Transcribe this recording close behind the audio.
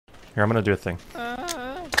Here, I'm gonna do a thing. Sorry,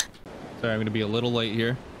 I'm gonna be a little late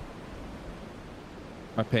here.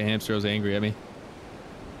 My pet hamster was angry at me.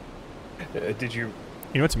 Did you?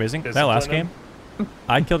 You know what's amazing? That last game,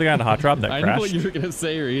 I killed a guy on a hot drop that crashed. I know what you were gonna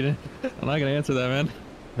say, Reid. I'm not gonna answer that, man.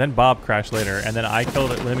 Then Bob crashed later, and then I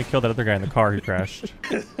killed it. Let me kill that other guy in the car who crashed.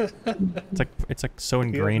 It's like so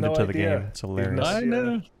ingrained into the game. It's hilarious.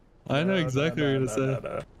 I know exactly what you're gonna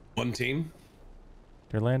say. One team.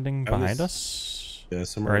 They're landing behind us. Yeah,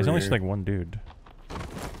 somewhere. Or there's only like one dude.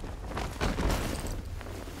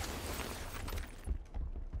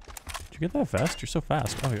 Did you get that vest? You're so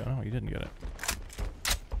fast. Oh, no, you didn't get it.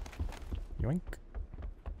 Yoink.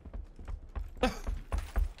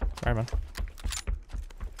 Sorry, man.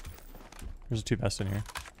 There's a 2 vests in here.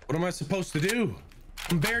 What am I supposed to do?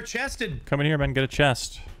 I'm bare-chested. Come in here, man. Get a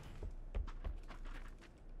chest.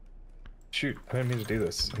 Shoot, I didn't mean to do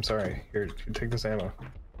this. I'm sorry. Here, take this ammo.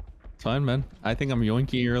 It's fine, man. I think I'm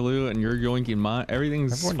yoinking your loot and you're yoinking mine.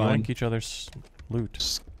 Everything's Everyone fine. yoink each other's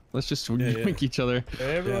loot. Let's just yoink each other.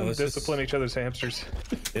 Everyone discipline each other's hamsters.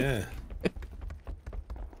 Yeah.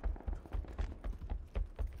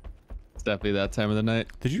 It's definitely that time of the night.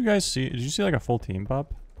 Did you guys see? Did you see like a full team, Bob?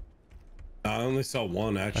 I only saw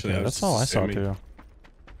one actually. Okay, that's all I saw too.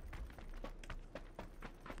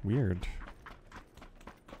 Weird.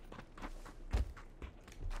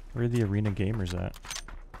 Where are the arena gamers at?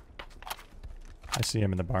 I see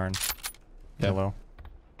him in the barn. Yep. Hello.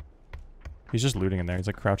 He's just looting in there. He's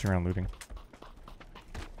like crouching around looting.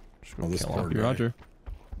 Just go kill him. Roger.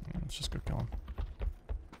 Yeah, let's just go kill him.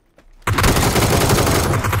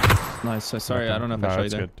 Nice. Sorry, I don't know if I showed you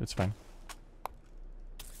it's there. good. It's fine.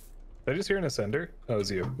 Did I just hear an ascender? Oh, it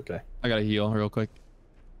was you. Okay. I gotta heal real quick.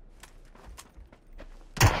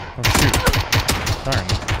 Oh shoot! Darn.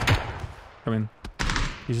 Come in.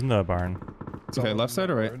 He's in the barn. It's Okay, all left side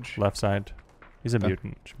or right? Left side. He's a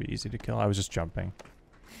mutant. Should be easy to kill. I was just jumping.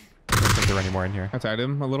 I don't think there are any more in here. I tagged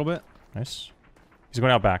him a little bit. Nice. He's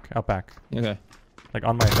going out back. Out back. Okay. Like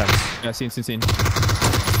on my fence. Yeah, seen.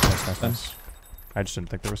 Nice. I just didn't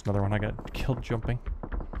think there was another one. I got killed jumping.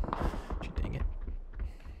 Gee, dang it.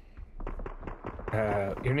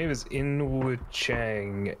 Your name is Inwood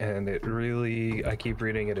Chang, and it really, I keep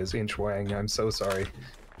reading it as Inch Wang. I'm so sorry.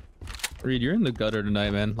 Reid, you're in the gutter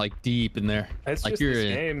tonight, man. Like deep in there. It's like just you're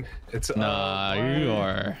this game. It's Nah, you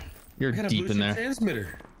are. You're deep in there.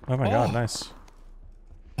 Transmitter. Oh my god, nice.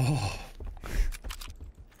 Oh.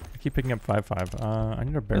 I keep picking up 5-5. I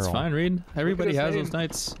need a barrel. That's fine, Reid. Everybody has those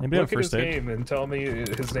nights. Anybody have Look a at his first aid? name and tell me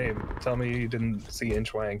his name. Tell me you didn't see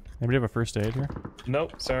Inch Wang. Anybody have a first aid here?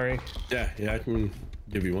 Nope, sorry. Yeah, I can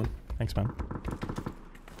give you one. Thanks, man.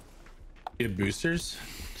 You have boosters?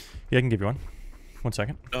 Yeah, I can give you one. 1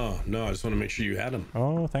 second. No, I just want to make sure you had them.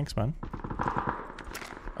 Oh, thanks, man.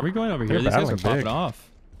 Are we going over here? They're These guys are battling popping big.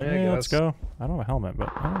 off. Yeah, let's go. I don't have a helmet,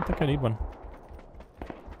 but I don't think I need one.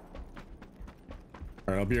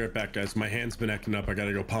 Alright, I'll be right back, guys. My hand's been acting up. I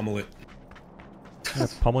gotta go pummel it.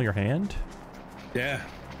 Pummel your hand? Yeah.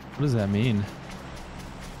 What does that mean?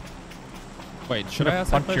 Wait, should I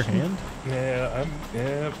ask punch that your question? hand?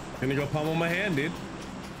 Yeah. Gonna go pummel my hand, dude.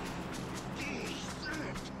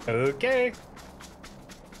 Okay.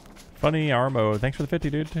 Funny Armo. Thanks for the 50,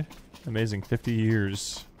 dude. Amazing. 50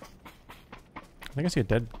 years. I think I see a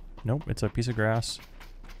dead... Nope, it's a piece of grass.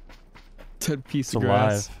 Dead piece It's of alive.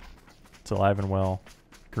 grass. It's alive and well.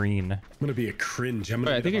 Green. I'm gonna be a cringe. Wait,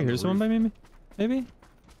 I think I hear someone by me. Maybe?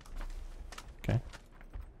 Okay.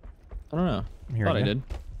 I don't know. I'm hearing Thought I you. did.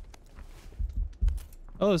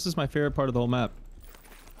 Oh, this is my favorite part of the whole map.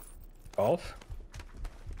 Golf?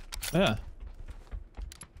 Yeah.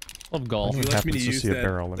 Love golf. Would you like me to happens to use see a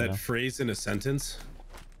barrel, let me know. that phrase in a sentence?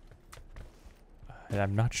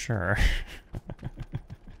 I'm not sure.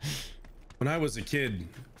 When I was a kid,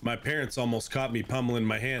 my parents almost caught me pummeling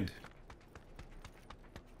my hand.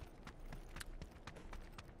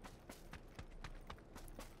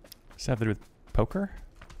 Does that have to do with poker?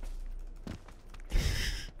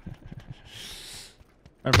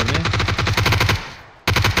 Right in front of me.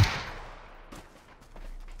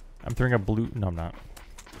 I'm throwing a blue... No, I'm not.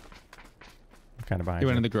 I'm kind of behind He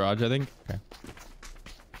went you. in the garage, I think. Okay.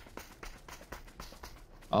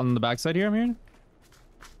 On the backside here, I'm hearing.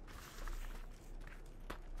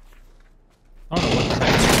 I don't know what the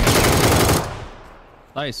heck.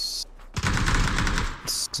 Nice.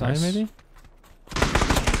 Side Nice. maybe?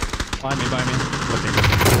 Behind me. Looking.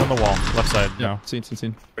 He's on the wall. Left side. Yeah, No.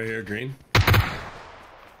 seen. Right here, green.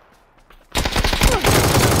 Yeah,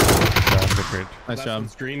 good trade. Nice Last job.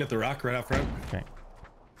 one's green at the rock right out front. Okay.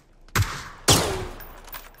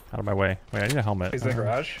 Out of my way. Wait, I need a helmet. He's in the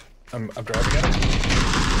garage. I'm driving at him.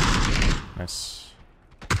 Nice.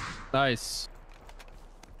 Nice.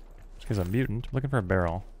 This guy's a mutant. Looking for a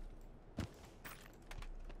barrel.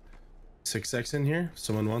 6x in here.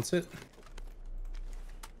 Someone wants it.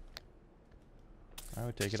 I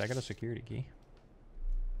would take it. I got a security key.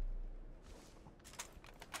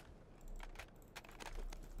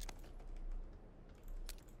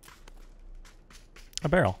 A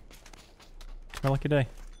barrel. It's my lucky day.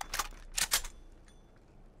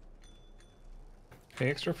 Any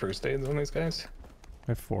extra first aids on these guys?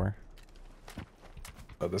 I have 4.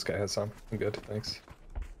 Oh, this guy has some. I'm good, thanks.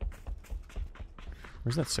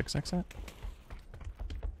 Where's that 6x at?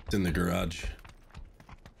 It's in the garage.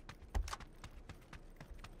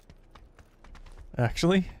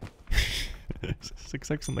 Actually?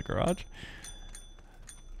 6x in the garage?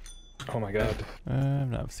 Oh my god. I've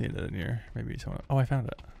not seen it in here. Maybe someone. Oh, I found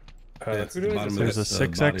it. Yeah, it's Who the did I bottom just of There's this, a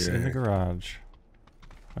 6x body in right the here. garage.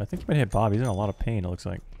 I think you might hit Bob. He's in a lot of pain, it looks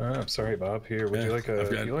like. Oh, I'm sorry, Bob. Here, would Yeah, you like a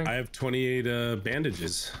healing? I have 28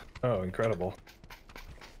 bandages. Oh, incredible.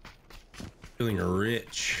 Feeling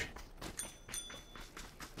rich.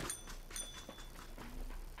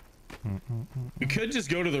 We could just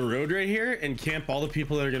go to the road right here and camp all the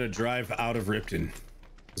people that are gonna drive out of Ripton.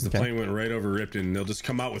 Because the Okay. plane went right over Ripton. They'll just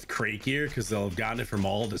come out with crate gear because they'll have gotten it from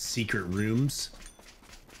all the secret rooms.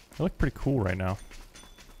 They look pretty cool right now.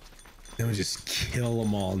 Then we just kill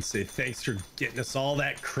them all and say thanks for getting us all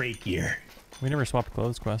that crate gear. We never swapped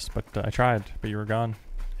clothes quest, but I tried, but you were gone.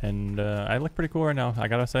 And I look pretty cool right now, I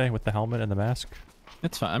gotta say, with the helmet and the mask.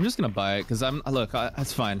 It's fine. I'm just gonna buy it because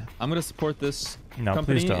that's fine. I'm gonna support this No,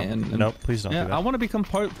 company. please don't. And Nope, please don't yeah, do that. I want to become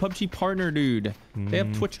PUBG partner, dude. They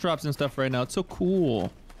have Twitch drops and stuff right now. It's so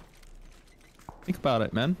cool. Think about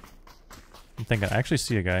it, man. I'm thinking, I actually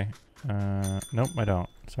see a guy. Nope, I don't.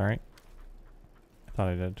 Sorry. I thought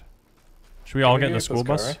I did. Should we all get in the school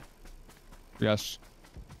bus? Yes.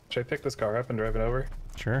 Should I pick this car up and drive it over?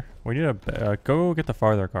 Sure. We need a go get the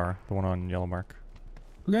farther car, the one on yellow mark.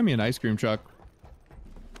 Who got me an ice cream truck?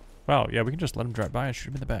 Wow, yeah, we can just let him drive by and shoot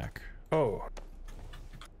him in the back. Oh,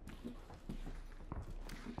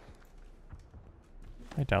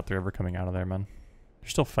 I doubt they're ever coming out of there, man. They're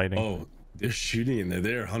still fighting. Oh, they're shooting in there.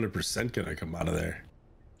 They're 100% gonna come out of there.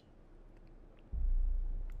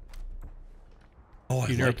 Oh, I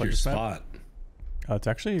You never like played your this map? spot. It's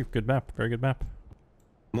actually a good map. Very good map.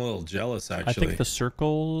 I'm a little jealous, I actually. think the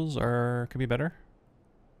circles could be better.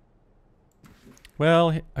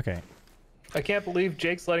 Well, okay. I can't believe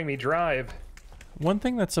Jake's letting me drive. One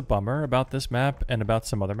thing that's a bummer about this map and about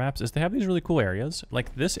some other maps is they have these really cool areas.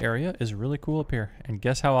 Like this area is really cool up here. And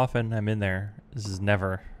guess how often I'm in there? This is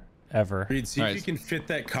never, ever. Reid, see if Alright. you can fit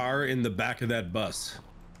that car in the back of that bus.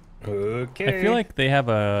 Okay. I feel like they have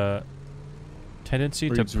a tendency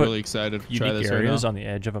to Reed's put really excited to try unique this right areas now. on the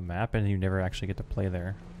edge of a map and you never actually get to play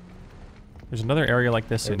there. There's another area like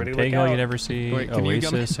this Everybody in look Tago you out. never see, Wait, can you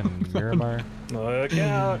get me? Oasis and Miramar. Look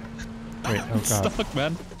out. Wait, oh god. Stuck,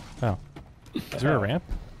 man. Oh. Is there a ramp?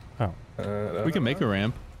 Oh. We can make a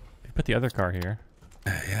ramp. They put the other car here.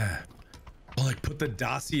 Yeah. Well, like put the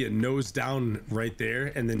Dacia nose down right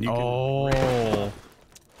there, and then you can. Oh.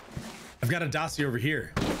 I've got a Dacia over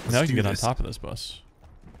here. Let's Now you do can get this. on top of this bus.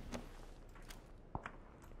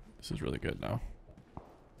 This is really good now.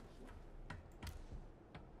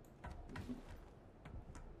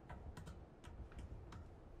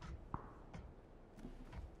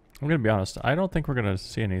 I'm gonna be honest. I don't think we're gonna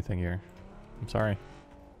see anything here. I'm sorry.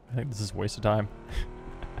 I think this is a waste of time.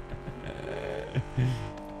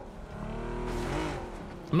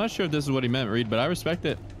 I'm not sure if this is what he meant, Reed, but I respect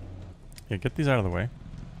it. Yeah, get these out of the way.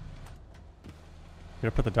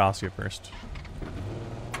 Gotta put the Dacia first.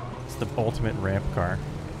 It's the ultimate ramp car.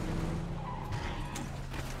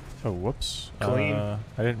 Oh, whoops. Clean. I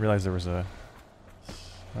didn't realize there was a...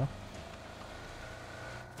 Oh.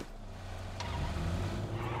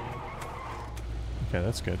 Okay,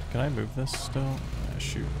 that's good. Can I move this still? Ah,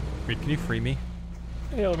 shoot. Reed, can you free me?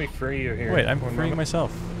 Yeah, let me free you here. Wait, I'm One freeing moment.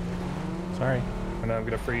 myself. Sorry. And now I'm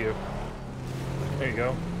gonna free you. There you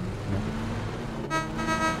go.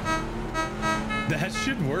 That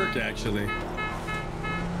should work, actually.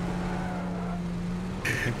 I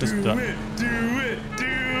think this Do done. it, do it, do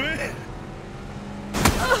it.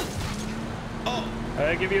 Oh,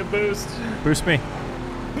 I give you a boost. Boost me.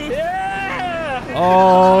 Yeah!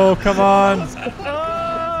 Oh, come on.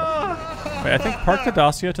 Ah! Wait, I think park the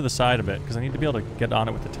Dacia to the side a bit because I need to be able to get on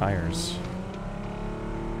it with the tires.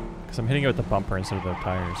 Because I'm hitting it with the bumper instead of the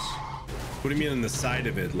tires. what do you mean on the side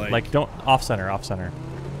of it? Like, don't off center, off center.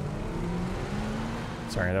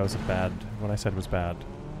 Sorry, that was a bad. What I said was bad.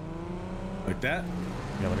 like that?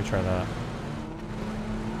 Yeah, let me try that.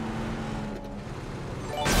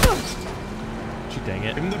 Gee, dang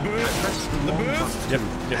it. In the booth. The booth. Yep.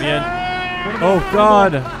 Get me in. Oh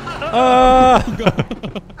God.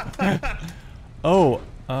 Oh.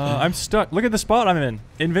 I'm stuck. Look at the spot I'm in.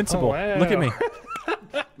 Invincible. Oh, wow. Look at me.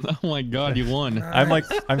 Oh my God, you won.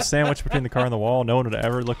 I'm sandwiched between the car and the wall. No one would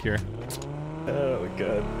ever look here. Oh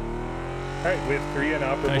god. Alright, with 3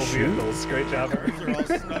 inoperable shoot? vehicles. Great job. Cars are all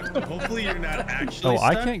stuck. Hopefully you're not actually Oh,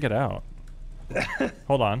 I stuck. can't get out.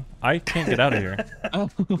 Hold on. I can't get out of here.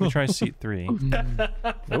 Let me try seat 3.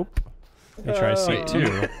 Nope. Let me try seat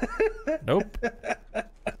 2. Nope.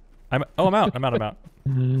 I'm out. I'm out. Okay,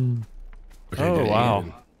 Oh, good. wow.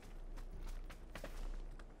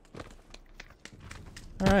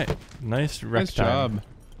 All right. Nice wreck Nice time. job.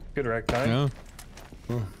 Good wreck time.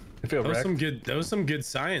 Yeah. I feel That was wrecked. some good. That was some good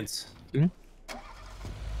science.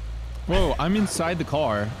 Whoa, I'm inside the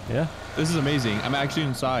car. Yeah. This is amazing. I'm actually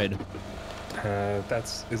inside.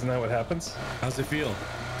 Isn't that what happens? How's it feel?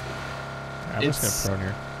 I'm just It's- gonna prone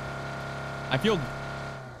here. I feel.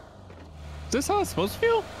 Is this how it's supposed to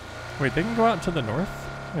feel? Wait, they can go out to the north?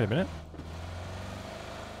 Wait a minute.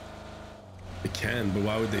 They can, but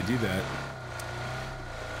why would they do that?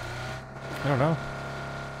 I don't know.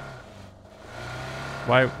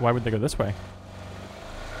 Why would they go this way?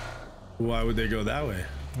 Why would they go that way?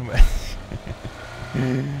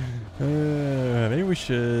 Maybe we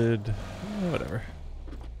should. Whatever.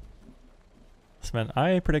 Listen, man,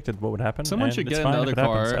 I predicted what would happen. Someone and should it's get in the fine other if it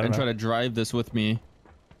happens. car I don't and know. try to drive this with me.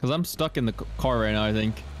 Because I'm stuck in the car right now, I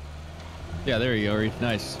think. Yeah, there you go, Reid.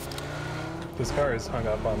 Nice. This car is hung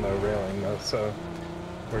up on the railing though, so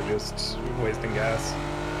we're just wasting gas.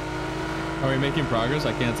 Are we making progress?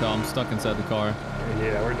 I can't tell. I'm stuck inside the car.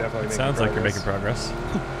 Yeah, we're definitely It making sounds like you're progress. making progress.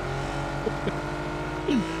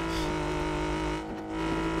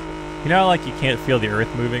 You know how, like, you can't feel the earth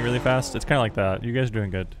moving really fast? It's kind of like that. You guys are doing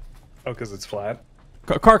good. Oh, because it's flat?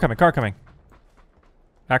 Car coming.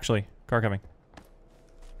 Actually, car coming.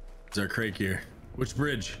 Is our crate here? Which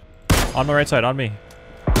bridge? On the right side, on me.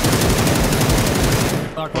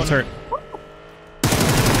 One's hurt.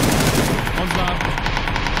 One's not.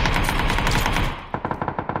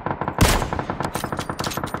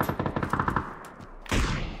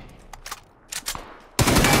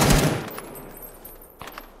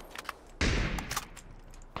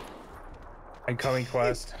 Incoming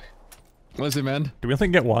quest. Listen, man. Do we only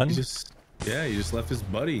get one? He just left his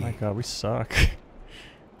buddy. My God, we suck.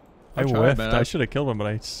 I tried, whiffed. man. I should have killed him, but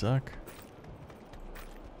I suck.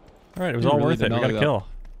 All right, it was You all really worth did it. We not got a like kill.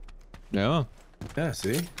 Yeah. Yeah,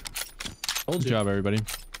 see? Told Good you. job, everybody.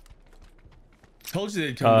 Told you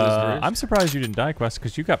they'd come to this bridge. I'm surprised you didn't die, Quest,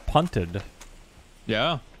 because you got punted.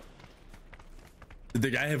 Yeah. Did the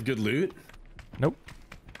guy have good loot? Nope.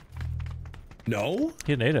 No?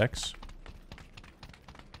 He had an 8x.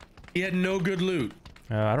 He had no good loot.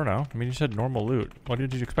 I don't know. I mean, you said normal loot. What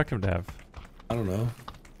did you expect him to have? I don't know.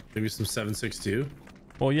 Maybe some 7.62?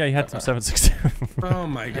 Well, yeah, he had some 7.62. Oh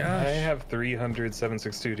my I gosh. have 300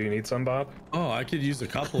 7.62. Do you need some, Bob? Oh, I could use a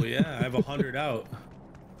couple. Yeah, I have 100 out.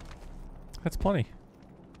 That's plenty.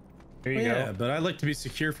 Here you Yeah, go. but I like to be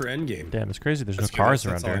secure for endgame. Damn, it's crazy. There's That's no good. cars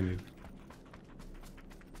That's around all I here. need.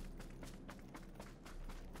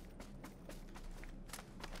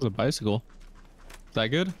 It's a bicycle. Is that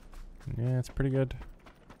good? Yeah, it's pretty good.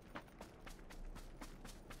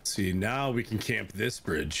 See, now we can camp this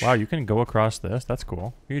bridge. Wow, you can go across this. That's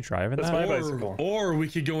cool. Are you driving That's that? my bicycle. Or we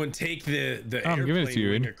could go and take the I'm giving it to you,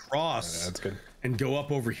 airplane wing Reid. across Yeah, that's good. and go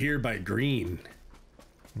up over here by green.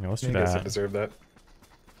 Yeah, let's do I guess I that. deserve that.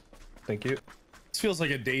 Thank you. This feels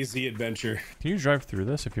like a DayZ adventure. Can you drive through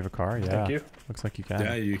this if you have a car? Yeah. Thank you. Looks like you can.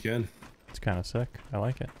 Yeah, you can. It's kind of sick. I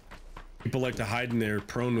like it. People like to hide in there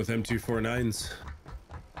prone with M249s.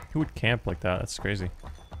 Who would camp like that? That's crazy.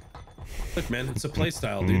 Look, man, it's a play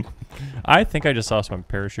style, dude. I think I just saw someone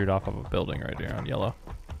parachute off of a building right here on yellow.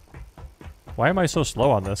 Why am I so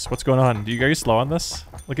slow on this? What's going on? Are you slow on this?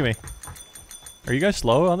 Look at me. Are you guys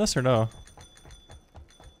slow on this or no?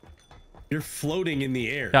 You're floating in the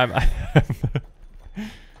air. Yeah,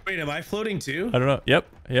 Wait, am I floating too? I don't know.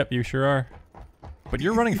 Yep, you sure are. But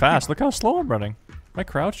you're running fast. Look how slow I'm running. Am I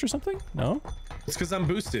crouched or something? No? It's because I'm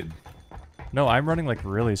boosted. No, I'm running like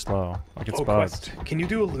really slow. Like it's Oh, bugged. quest. Can you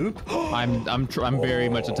do a loop? I'm very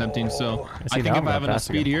much attempting. So See, I now think I'm if I have going enough fast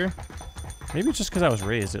speed again. here. Maybe it's just because I was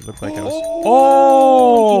raised. It looked like I was.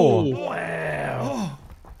 Oh! Wow.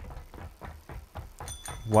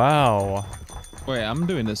 Wow. Wait, I'm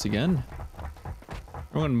doing this again.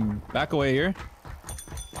 Everyone, back away here.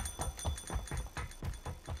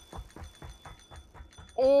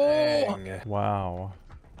 Dang. Wow.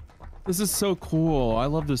 This is so cool. I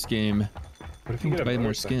love this game. What if you get a Buy more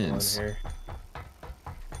motorcycle in skins. here?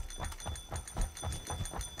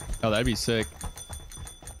 Oh, that'd be sick.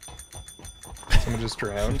 Someone just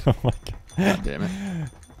drowned. Oh my god. God damn it.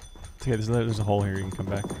 It's okay, there's a hole here, you can come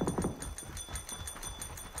back.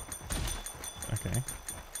 Okay. Did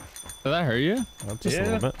that hurt you? Well, just a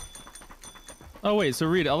little bit. Oh wait, so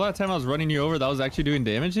Reid, all that time I was running you over, that was actually doing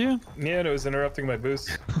damage to you? Yeah, and it was interrupting my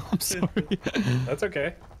boost. I'm sorry. That's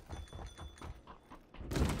okay.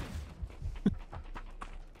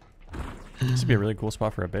 This would be a really cool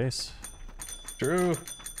spot for a base. True.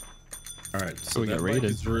 All right, so we that got mic raided.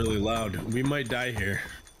 is really loud. We might die here.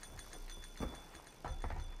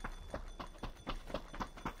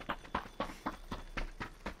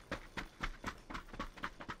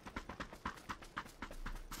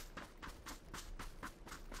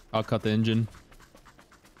 I'll cut the engine.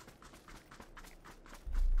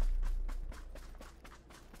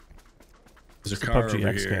 There's a It's the car PUBG over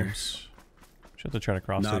X here. games. Should have to try to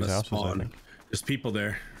cross Not these a houses, I spawn. think. There's people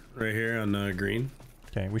there, right here on green.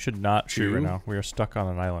 Okay, we should not shoot right Two. now. We are stuck on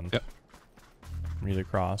an island. Yep. We need to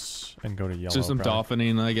cross and go to yellow. Just some probably.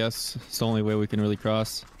 dolphining, I guess. It's the only way we can really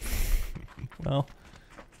cross. Well,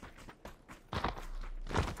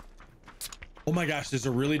 Oh my gosh, there's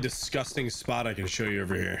a really disgusting spot I can show you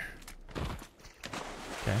over here.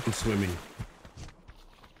 okay. I'm swimming.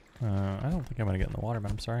 I don't think I'm gonna get in the water,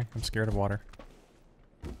 man. I'm sorry. I'm scared of water.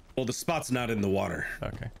 Well, the spot's not in the water.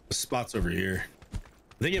 Okay. The spot's over here. I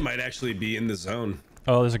think it might actually be in the zone.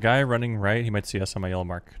 Oh, there's a guy running right. He might see us on my yellow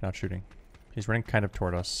mark. Not shooting. He's running kind of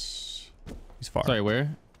toward us. He's far. Sorry,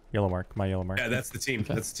 where? Yellow mark. My yellow mark. Yeah, that's the team.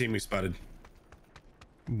 Okay. That's the team we spotted.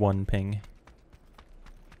 One ping.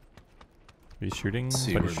 He's shooting. Let's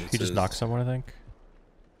see But where he this just is. knocked someone, I think.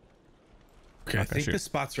 Okay, I Not gonna think shoot. the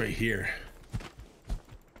spot's right here.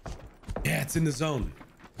 Yeah, it's in the zone.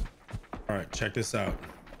 All right, check this out.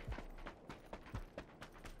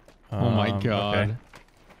 Oh my Okay. god.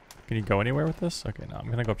 Can you go anywhere with this? Okay, no. I'm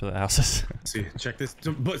gonna go up to the houses. See, check this.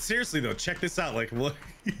 But seriously though, check this out. Like, look.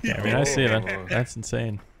 Yeah, I mean, I see it, man. Oh. That's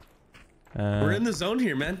insane. We're in the zone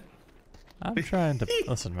here, man. I'm trying to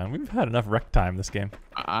listen, man. We've had enough wreck time this game.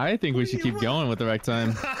 I think we should keep going with the right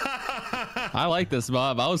time. I like this,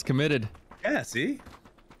 Bob. I was committed. Yeah, see?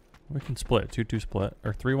 We can split 2-2 split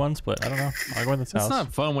or 3-1 split. I don't know. I'll go in this It's house.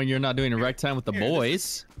 not fun when you're not doing a rec time with the Here,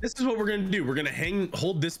 boys. This is what we're gonna do. We're gonna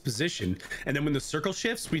hold this position, and then when the circle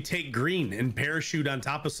shifts, we take green and parachute on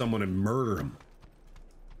top of someone and murder them.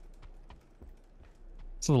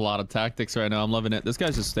 It's a lot of tactics right now. I'm loving it. This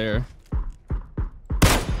guy's just there.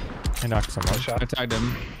 I knocked someone. I tagged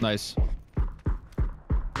him. Nice.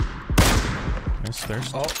 Nice,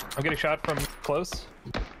 there's Oh, I'm getting shot from close.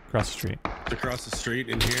 across the street. Across the street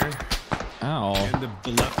in here, Ow. and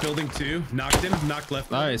the left building too. Knocked him. Knocked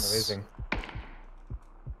left. Nice. Amazing.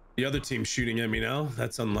 The other team's shooting at me now.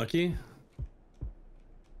 That's unlucky.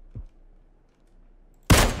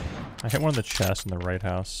 I hit one of the chests in the right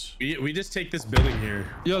house. We just take this building here.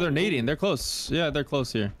 Yo, they're nading. They're close. Yeah, they're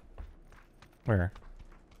close here. Where?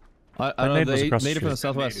 I That don't nade know. was They across the naded from the street.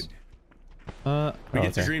 southwest. We Oh,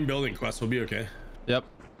 get to okay. green building, Quest. We'll be okay. Yep.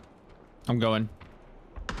 I'm going.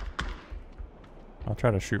 I'll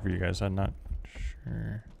try to shoot for you guys. I'm not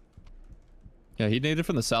sure. Yeah, he naded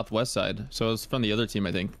from the southwest side. So it was from the other team,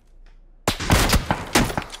 I think.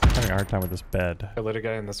 I'm having a hard time with this bed. I lit a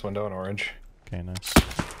guy in this window in orange. Okay, nice.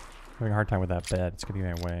 Having a hard time with that bed. It's getting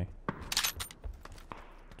in my way.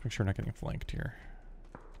 Let's make sure we're not getting flanked here.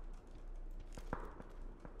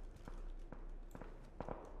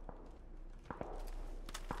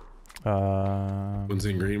 One's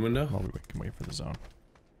in green window. Well, we can wait for the zone.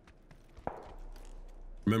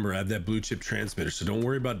 Remember, I have that blue chip transmitter, so don't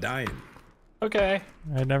worry about dying. Okay.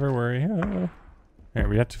 I never worry. Yeah,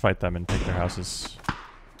 we have to fight them and take their houses.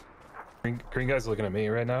 Green guy's looking at me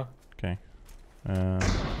right now. Okay.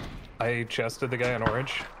 I chested the guy in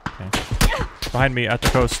orange. Okay. Behind me at the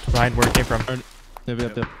coast. Behind where it came from.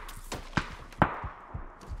 Yep.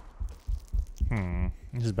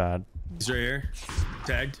 This is bad. He's right here.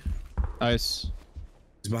 Tagged. Nice.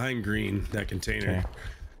 He's behind green, that container. Okay.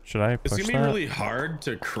 Should I It's push gonna be that? really hard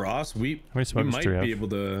to cross. We many smokes might do we have? be able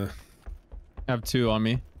to. I have 2 on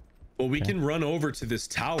me. Well, we Okay. can run over to this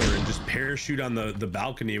tower and just parachute on the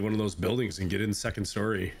balcony of one of those buildings and get in the second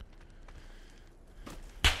story.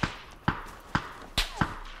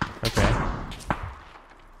 Okay.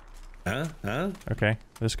 Huh? Okay.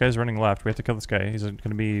 This guy's running left. We have to kill this guy. He's going to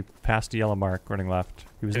be past the yellow mark, running left.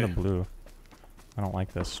 He was in Okay. the blue. I don't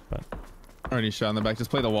like this, but... Already shot in the back. Just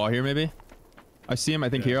play the wall here, maybe. I see him, I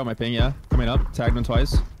think, here on my ping. Yeah. Coming up. Tagged him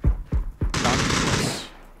twice.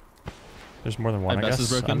 There's more than one, My I vest is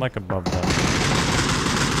guess. broken. I'm like above them.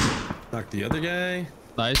 Knock the other guy.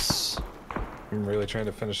 Nice. I'm really trying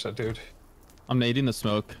to finish that dude. I'm nading the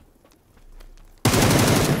smoke.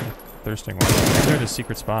 thirsting one. Maybe they're in a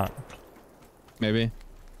secret spot. Maybe.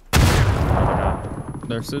 No, they're not.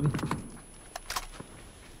 Thirsted.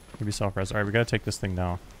 Maybe self-res. Alright, we gotta take this thing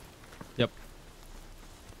now. Yep.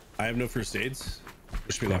 I have no first aids.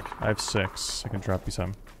 Wish me luck. I have 6. I can drop you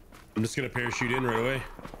some. I'm just gonna parachute in right away.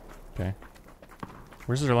 Okay.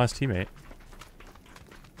 Where's our last teammate?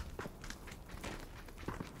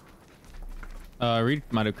 Reid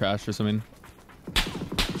might have crashed or something.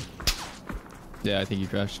 Yeah, I think he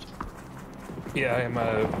crashed. Yeah, I'm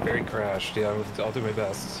very crashed. Yeah, I'll do my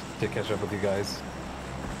best to catch up with you guys.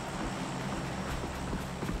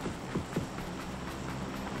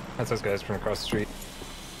 That's those guys from across the street.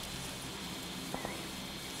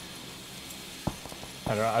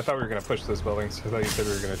 I don't know. I thought we were gonna push those buildings. I thought you said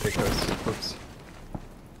we were gonna take those. Oops.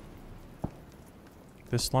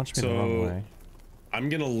 This launched me the wrong way. I'm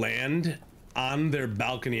gonna land on their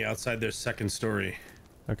balcony outside their second story.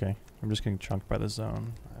 Okay. I'm just getting chunked by the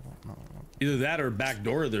zone. I don't know. Either that or back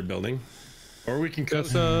door of their building. Or we can go.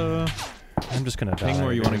 I'm just gonna die. Ping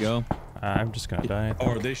where you want to go. I'm just gonna die. Oh,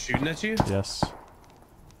 are they shooting at you? Yes.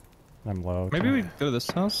 I'm low. Maybe we go to this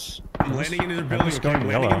house. I'm landing into their building. just going I'm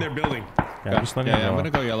landing yellow. in their building. Yeah, I'm just landing I'm yellow. gonna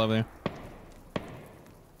go yellow there.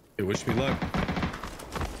 Hey, wish me luck.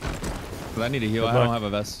 But I need a heal. Good I don't luck. have a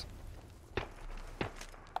vest.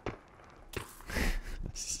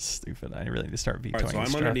 This is stupid. I really need to start vetoing Alright,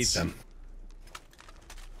 so I'm underneath struts. them.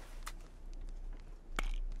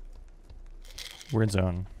 We're in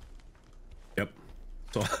zone. Yep.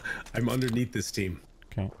 So I'm underneath this team.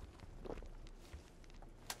 Okay.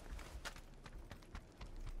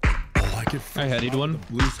 Oh, I could. I headied one.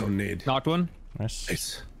 Blue zone nade. Knocked one. Nice.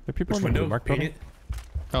 Nice. Are there people Which in the blue window? mark Ping building? it.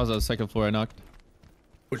 That was on the second floor I knocked.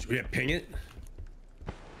 Which, yeah, ping it.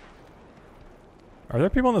 Are there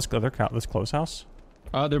people in this other this close house?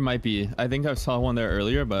 There might be. I think I saw one there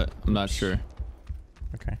earlier, but I'm not sure.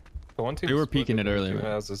 Okay. The one team We were split peeking it into earlier, two but-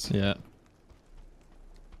 houses. Yeah.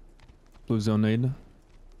 Blue zone nade.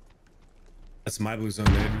 That's my blue zone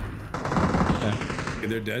nade. Okay. Okay,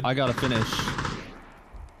 they're dead. I gotta finish.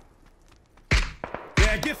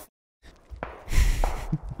 Yeah, get.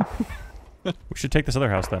 We should take this other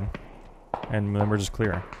house then. And then we're just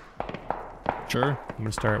clear. Sure. I'm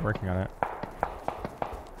gonna start working on it.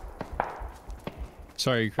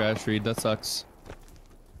 Sorry you crashed, Reid. That sucks.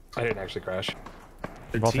 I didn't actually crash.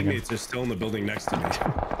 Their Both of them. teammates are still in the building next to me.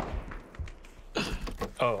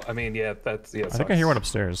 Oh, I mean, yeah, that's yeah. I think I hear one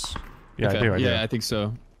upstairs. Yeah, Okay. I do. I do. Yeah, I think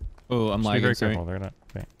so. Oh, I'm Just be lagging. very Sorry. careful. They're not.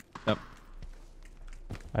 Okay. Yep.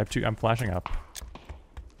 I have 2. I'm flashing up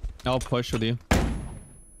I'll push with you.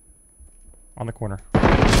 on the corner.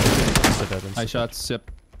 I shot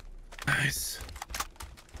sip. Nice.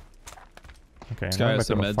 Okay, This now guy I'm has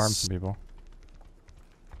about to some farm meds. some people.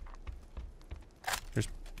 There's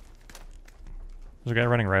a guy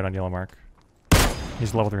running right on yellow mark.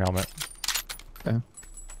 He's level 3 helmet. Okay.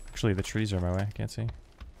 Actually, the trees are in my way. I can't see.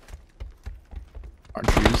 Our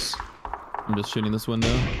trees. I'm just shooting this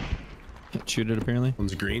window. Can't shoot it apparently.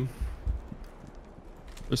 One's green.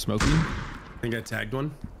 They're smoking. I think I tagged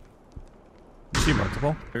one. You see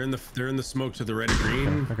multiple? They're in the smoke to the red and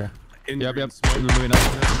green. Okay. In Yep, green yep. smoke. They're moving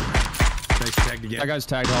up. Nice tagged again. That guy's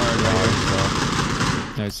tagged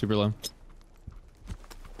hard. Yeah, he's super low.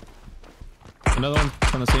 Another one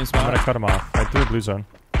from the same I'm spot. gonna cut him off. I threw a blue zone.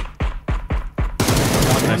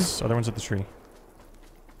 Nice. Other one's at the tree.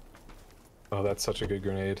 Oh, that's such a good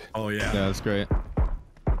grenade. Oh yeah. Yeah, that's great.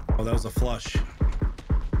 Oh, that was a flush.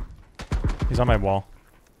 He's on my wall.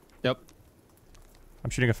 Yep. I'm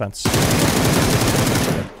shooting a fence.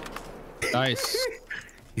 Nice.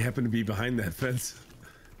 He happened to be behind that fence.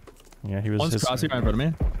 Yeah, he was. One's crossing right in front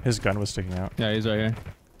of me. His gun was sticking out. Yeah, he's right here.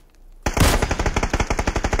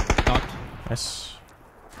 Knocked. Nice.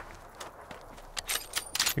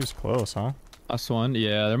 He was close, huh? Last one.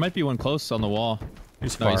 Yeah, there might be one close on the wall.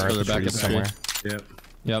 He's No, far he's at further the back trees at the tree. somewhere. Yep.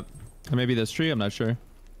 Yep. Or maybe this tree, I'm not sure.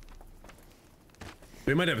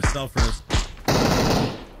 We might have a self res.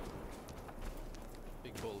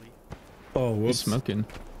 Big bully. Oh, He's whoops. smoking.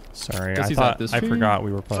 Sorry, Guess I he's thought at this I tree. forgot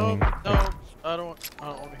we were No, playing. no, I don't want to hear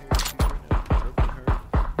you right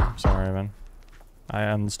now. I'm sorry, man. I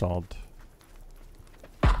uninstalled.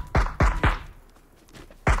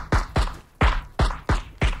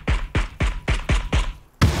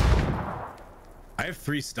 I have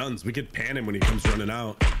 3 stuns. We could pan him when he comes running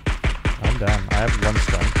out. I'm down. I have 1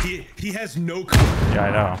 stun. He has no cover. Yeah,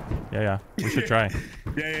 I know. Yeah. We should try.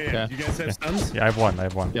 Yeah. You guys have stuns? Yeah, I have 1. I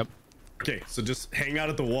have 1. Yep. Okay, so just hang out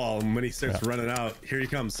at the wall, and when he starts running out, here he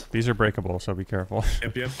comes. These are breakable, so be careful.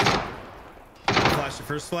 Yep. Flash the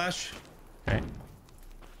first flash. Okay.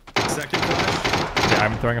 Second flash. Yeah,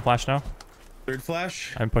 I'm throwing a flash now. Third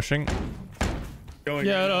flash. I'm pushing. Going.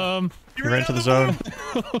 Yeah, He ran into the zone.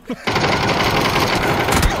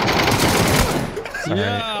 Sorry.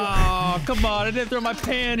 yeah, come on, I didn't throw my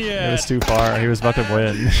pan It yet. was too far. He was about to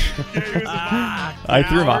win.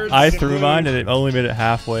 I threw mine and it only made it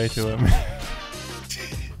halfway to him.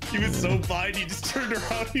 He was so blind, he just turned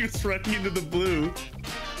around. He was running into the blue.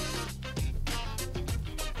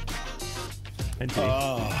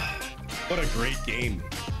 Oh, what a great game.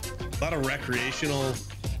 A lot of recreational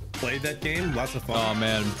play that game. Lots of fun. Oh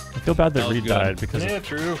man, I feel bad that was Reid good. died because Yeah,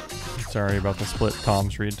 true. sorry about the split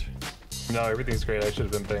comms, Reid. No, everything's great. I should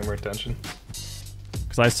have been paying more attention.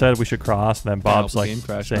 Because I said we should cross, and then Bob's the like game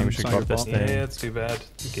crashed, saying man. we should It's go not up your this fault. thing. Yeah, it's too bad.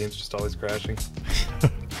 The game's just always crashing.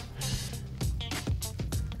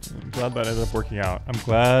 I'm glad that ended up working out. I'm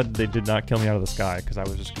glad they did not kill me out of the sky because I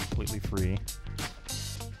was just completely free.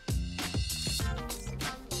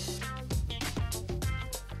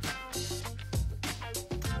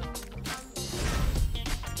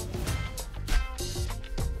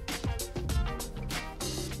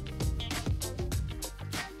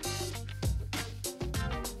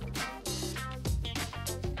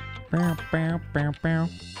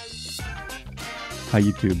 Hi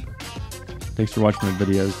YouTube. Thanks for watching my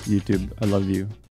videos, YouTube. I love you.